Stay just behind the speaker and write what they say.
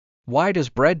Why does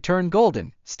bread turn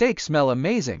golden, steak smell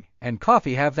amazing, and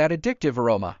coffee have that addictive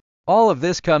aroma? All of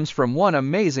this comes from one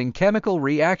amazing chemical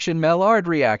reaction, Maillard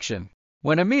reaction.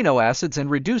 When amino acids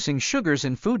and reducing sugars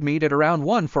in food meet at around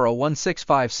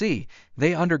 1,40165 C,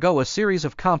 they undergo a series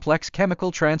of complex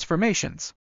chemical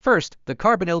transformations. First, the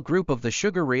carbonyl group of the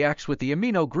sugar reacts with the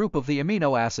amino group of the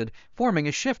amino acid, forming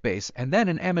a Schiff base and then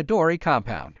an amidori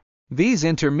compound. These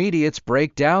intermediates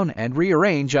break down and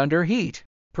rearrange under heat,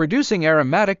 producing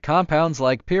aromatic compounds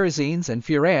like pyrazines and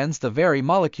furans, the very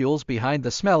molecules behind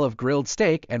the smell of grilled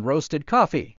steak and roasted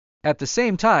coffee. At the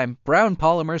same time, brown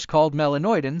polymers called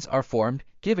melanoidins are formed,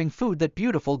 giving food that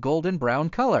beautiful golden brown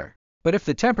color. But if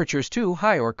the temperature's too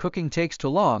high or cooking takes too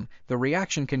long, the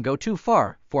reaction can go too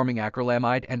far, forming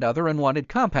acrylamide and other unwanted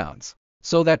compounds.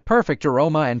 So that perfect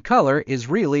aroma and color is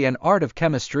really an art of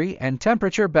chemistry and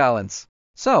temperature balance.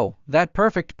 So, that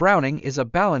perfect browning is a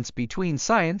balance between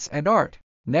science and art.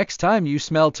 Next time you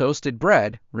smell toasted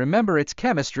bread, remember it's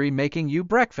chemistry making you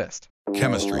breakfast.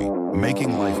 Chemistry,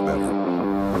 making life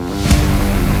better.